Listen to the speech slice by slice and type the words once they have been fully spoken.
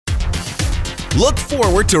Look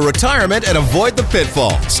forward to retirement and avoid the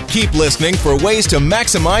pitfalls. Keep listening for ways to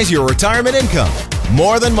maximize your retirement income.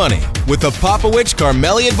 More Than Money with the Popowich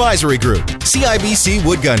Carmeli Advisory Group, CIBC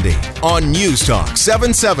Wood Gundy, on News Talk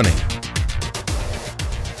 770.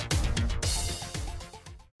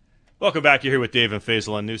 Welcome back. You're here with Dave and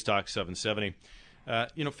Faisal on News Talk 770.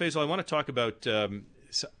 Faisal, I want to talk about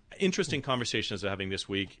interesting conversations I'm having this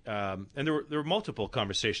week. And there were multiple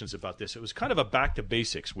conversations about this. It was kind of a back to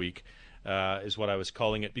basics week, is what I was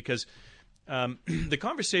calling it, because the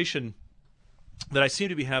conversation that I seem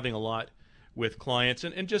to be having a lot with clients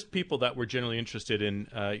and just people that were generally interested in,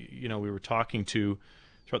 we were talking to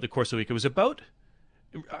throughout the course of the week. It was about,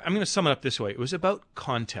 I'm going to sum it up this way. It was about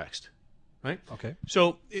context. Right. Okay.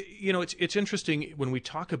 So, it's interesting when we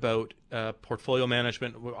talk about portfolio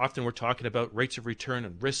management. Often we're talking about rates of return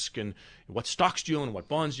and risk and what stocks do you own and what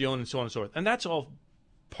bonds do you own and so on and so forth. And that's all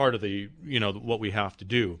part of the, what we have to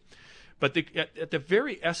do. But at the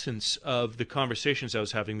very essence of the conversations I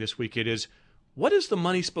was having this week, it is, what is the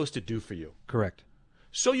money supposed to do for you? Correct.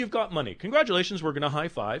 So you've got money. Congratulations. We're going to high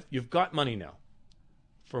five. You've got money now.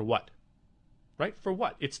 For what? Right? For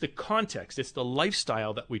what? It's the context. It's the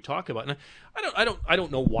lifestyle that we talk about. And I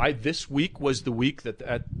don't know why this week was the week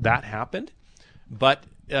that happened, but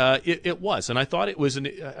it was. And I thought it was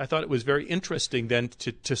very interesting then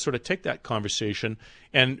to sort of take that conversation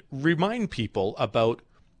and remind people about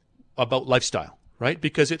lifestyle, right?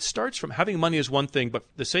 Because it starts from having money is one thing, but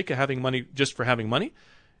for the sake of having money just for having money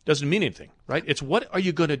doesn't mean anything, right? It's what is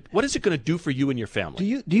it going to do for you and your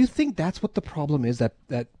family? Do you think that's what the problem is,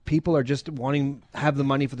 that people are just wanting to have the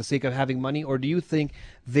money for the sake of having money, or do you think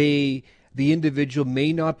the individual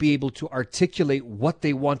may not be able to articulate what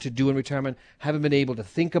they want to do in retirement, haven't been able to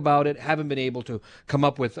think about it, haven't been able to come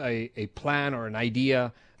up with a plan or an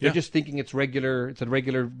idea? They're just thinking it's a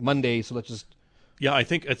regular Monday, so let's just... Yeah, I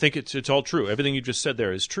think it's all true. Everything you just said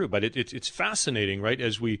there is true, but it's fascinating, right?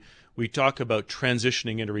 As we talk about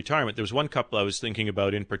transitioning into retirement, there was one couple I was thinking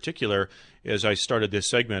about in particular as I started this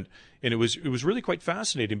segment, and it was really quite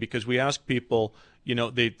fascinating because we asked people,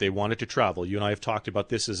 they wanted to travel. You and I have talked about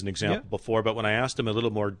this as an example before, but when I asked them a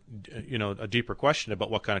little more, a deeper question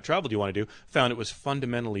about what kind of travel do you want to do, found it was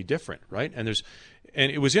fundamentally different, right? And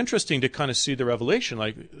it was interesting to kind of see the revelation.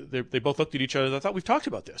 Like they both looked at each other and I thought, we've talked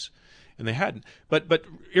about this. And they hadn't. But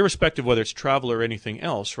irrespective of whether it's travel or anything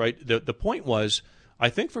else, right, the point was, I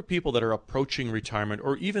think for people that are approaching retirement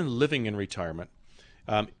or even living in retirement,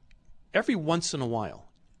 every once in a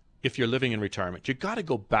while, if you're living in retirement, you got to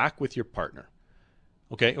go back with your partner,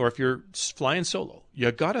 okay? Or if you're flying solo,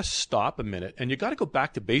 you got to stop a minute and you got to go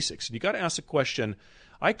back to basics. And you got to ask the question,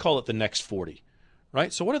 I call it the next 40.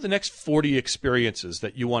 Right? So what are the next 40 experiences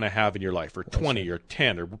that you want to have in your life, or 20 or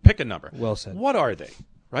 10, or pick a number? Well said. What are they?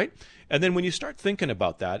 Right? And then when you start thinking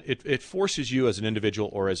about that, it forces you as an individual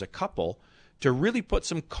or as a couple to really put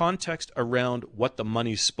some context around what the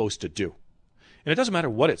money's supposed to do. And it doesn't matter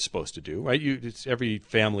what it's supposed to do, right? Every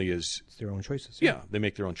family is... It's their own choices. Yeah, they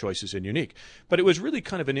make their own choices and unique. But it was really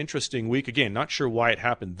kind of an interesting week. Again, not sure why it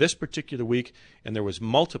happened this particular week, and there was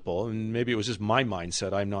multiple, and maybe it was just my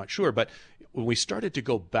mindset, I'm not sure. But when we started to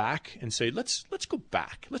go back and say, let's go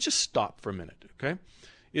back. Let's just stop for a minute, okay?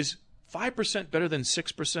 Is 5% better than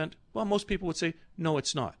 6%? Well, most people would say, no,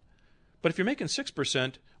 it's not. But if you're making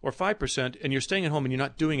 6% or 5% and you're staying at home and you're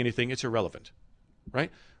not doing anything, it's irrelevant,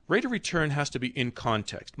 right? Rate of return has to be in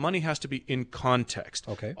context. Money has to be in context.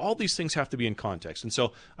 Okay. All these things have to be in context. And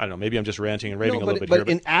so, I don't know, maybe I'm just ranting and raving a little bit here. But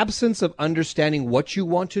in absence of understanding what you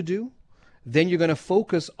want to do, then you're going to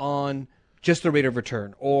focus on just the rate of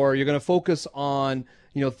return, or you're going to focus on,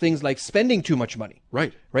 things like spending too much money.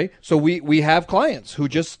 Right. Right. So we have clients who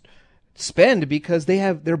just spend because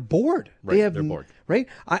they're bored. Right. They're bored. Right.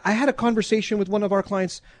 I had a conversation with one of our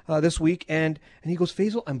clients this week, and he goes,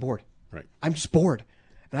 Faisal, I'm bored. Right. I'm just bored.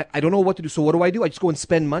 And I don't know what to do. So what do? I just go and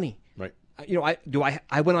spend money. Right.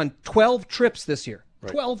 I went on 12 trips this year.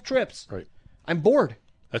 Right. 12 trips. Right. I'm bored.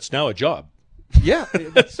 That's now a job. Yeah.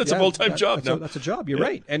 That's a full-time job now. That's a job. You're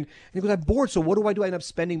right. And he goes, I'm bored. So what do? I end up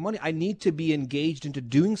spending money. I need to be engaged into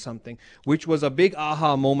doing something, which was a big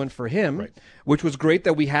aha moment for him, right. Which was great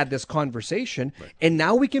that we had this conversation. Right. And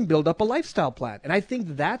now we can build up a lifestyle plan. And I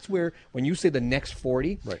think that's where, when you say the next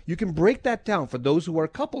 40, right. You can break that down. For those who are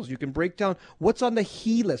couples, you can break down what's on the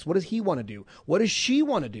he list. What does he want to do? What does she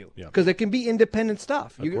want to do? Because it can be independent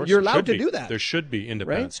stuff. You're allowed to do that. There should be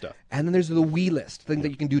independent right? stuff. And then there's the we list, thing that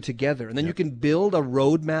you can do together. And then you can build a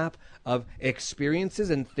roadmap of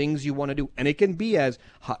experiences and things you want to do. And it can be as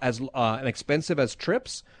expensive as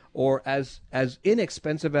trips, or as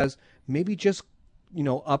inexpensive as maybe just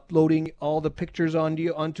uploading all the pictures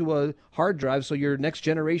onto a hard drive so your next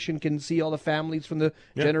generation can see all the families from the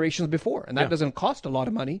generations before, and that doesn't cost a lot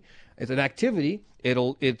of money. It's an activity.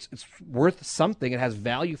 It's worth something. It has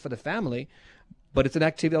value for the family. But it's an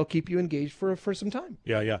activity that'll keep you engaged for some time.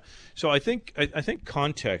 Yeah. So I think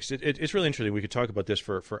context. It's really interesting. We could talk about this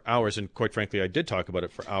for hours, and quite frankly, I did talk about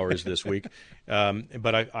it for hours this week.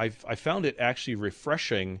 But I found it actually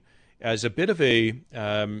refreshing as a bit of a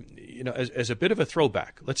as a bit of a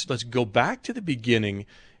throwback. Let's go back to the beginning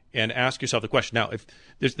and ask yourself the question. Now, if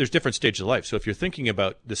there's different stages of life. So if you're thinking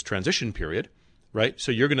about this transition period, right?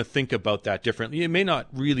 So you're going to think about that differently. You may not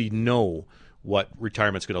really know what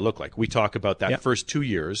retirement's going to look like. We talk about that first 2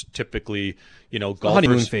 years, typically, golfers. The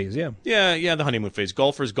honeymoon phase, Yeah, the honeymoon phase.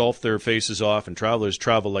 Golfers golf their faces off, and travelers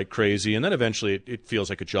travel like crazy, and then eventually it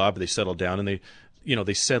feels like a job. They settle down and they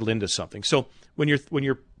settle into something. So when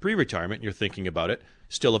you're pre-retirement, you're thinking about it.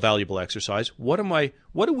 Still a valuable exercise. What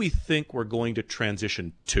do we think we're going to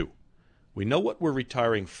transition to? We know what we're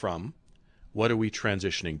retiring from. What are we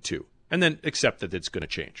transitioning to? And then accept that it's going to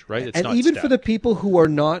change, right? It's and not even static. For the people who are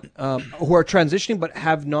not who are transitioning but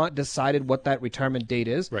have not decided what that retirement date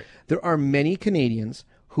is, right. There are many Canadians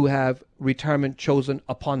who have retirement chosen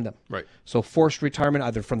upon them. Right. So forced retirement,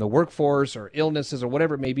 either from the workforce or illnesses or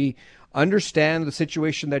whatever it may be. Understand the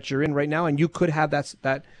situation that you're in right now, and you could have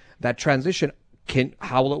that transition.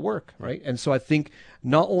 How will it work, right? And so I think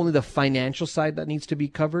not only the financial side that needs to be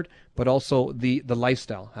covered, but also the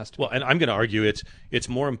lifestyle has to be. Well, and I'm going to argue it's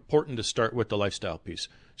more important to start with the lifestyle piece.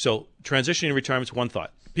 So transitioning to retirement is one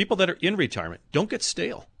thought. People that are in retirement, don't get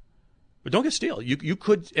stale. But don't get stale. You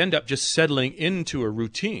could end up just settling into a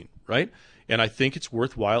routine, right? And I think it's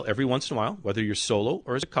worthwhile every once in a while, whether you're solo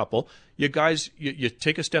or as a couple, you guys, you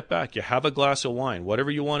take a step back, you have a glass of wine,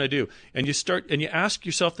 whatever you want to do, and you start and you ask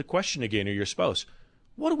yourself the question again, or your spouse,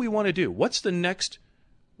 what do we want to do? What's the next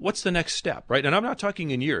step, right? And I'm not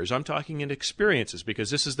talking in years, I'm talking in experiences, because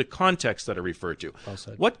this is the context that I refer to. Well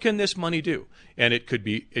said. What can this money do? And it could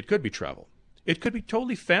be travel. It could be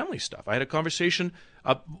totally family stuff. I had a conversation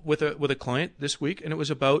with a client this week, and it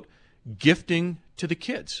was about gifting to the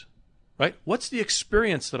kids. Right? What's the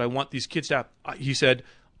experience that I want these kids to have? He said,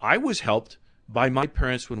 I was helped by my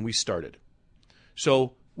parents when we started.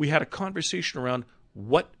 So we had a conversation around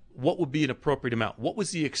what would be an appropriate amount. What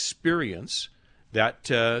was the experience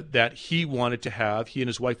that he wanted to have, he and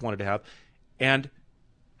his wife wanted to have, and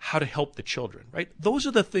how to help the children, right? Those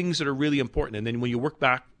are the things that are really important. And then when you work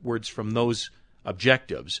backwards from those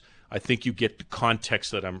objectives, I think you get the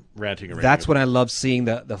context that I'm ranting around. That's when I love seeing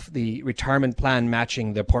the retirement plan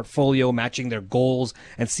matching their portfolio, matching their goals,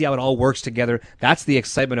 and see how it all works together. That's the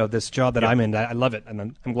excitement of this job that I'm in. I love it,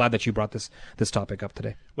 and I'm glad that you brought this topic up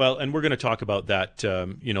today. Well, and we're going to talk about that,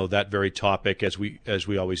 that very topic as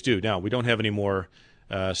we always do. Now, we don't have any more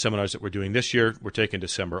seminars that we're doing this year. We're taking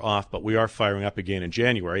December off, but we are firing up again in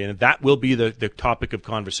January, and that will be the topic of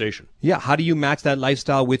conversation. Yeah, how do you match that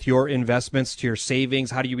lifestyle with your investments, to your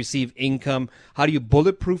savings? How do you receive income? How do you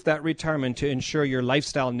bulletproof that retirement to ensure your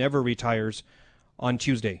lifestyle never retires? On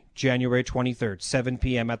Tuesday, January 23rd, 7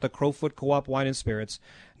 p.m. at the Crowfoot Co-op Wine and Spirits.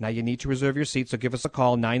 Now you need to reserve your seat, so give us a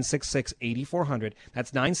call, 966-8400.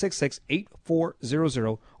 That's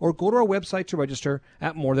 966-8400. Or go to our website to register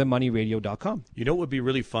at morethanmoneyradio.com. You know what would be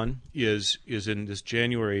really fun is in this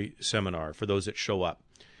January seminar, for those that show up,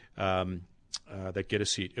 that get a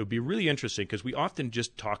seat. It would be really interesting, because we often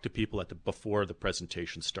just talk to people before the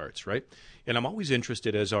presentation starts, right? And I'm always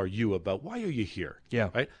interested, as are you, about why are you here?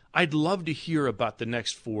 Yeah. Right? I'd love to hear about the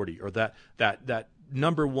next 40, or that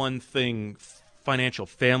number one thing, financial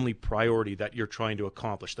family priority that you're trying to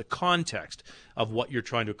accomplish, the context of what you're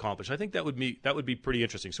trying to accomplish. I think that would be pretty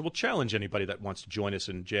interesting. So we'll challenge anybody that wants to join us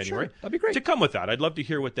in January. Sure, that'd be great. To come with that. I'd love to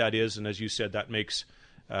hear what that is, and as you said, that makes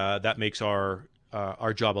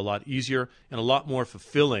our job a lot easier and a lot more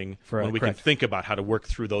fulfilling when we can think about how to work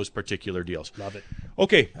through those particular deals. Love it.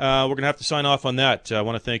 Okay, we're going to have to sign off on that. I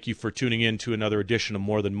want to thank you for tuning in to another edition of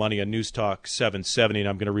More Than Money on News Talk 770. And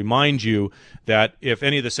I'm going to remind you that if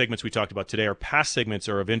any of the segments we talked about today or past segments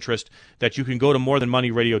are of interest, that you can go to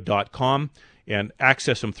morethanmoneyradio.com and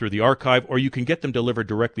access them through the archive, or you can get them delivered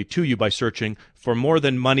directly to you by searching for More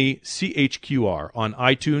Than Money CHQR on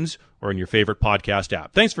iTunes or in your favorite podcast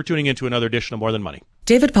app. Thanks for tuning in to another edition of More Than Money.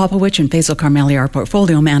 David Popowich and Faisal Carmeli are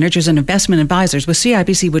portfolio managers and investment advisors with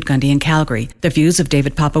CIBC Wood Gundy in Calgary. The views of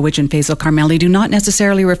David Popowich and Faisal Carmeli do not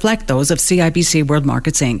necessarily reflect those of CIBC World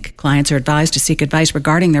Markets Inc. Clients are advised to seek advice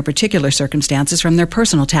regarding their particular circumstances from their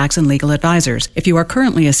personal tax and legal advisors. If you are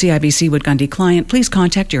currently a CIBC Wood Gundy client, please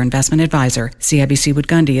contact your investment advisor. CIBC Wood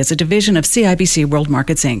Gundy is a division of CIBC World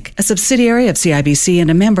Markets Inc., a subsidiary of CIBC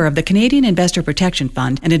and a member of the Canadian Investor Protection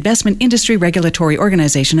Fund, an investment industry regulatory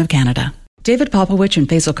organization of Canada. David Popowich and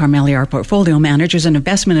Faisal Carmeli are portfolio managers and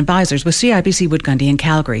investment advisors with CIBC Wood Gundy in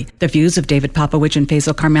Calgary. The views of David Popowich and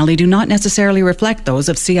Faisal Carmeli do not necessarily reflect those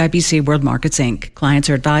of CIBC World Markets Inc. Clients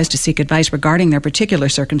are advised to seek advice regarding their particular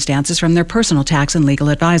circumstances from their personal tax and legal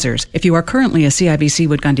advisors. If you are currently a CIBC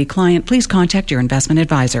Wood Gundy client, please contact your investment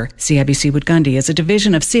advisor. CIBC Wood Gundy is a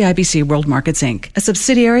division of CIBC World Markets Inc., a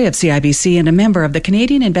subsidiary of CIBC and a member of the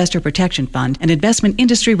Canadian Investor Protection Fund, an investment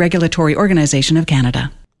industry regulatory organization of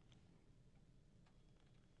Canada.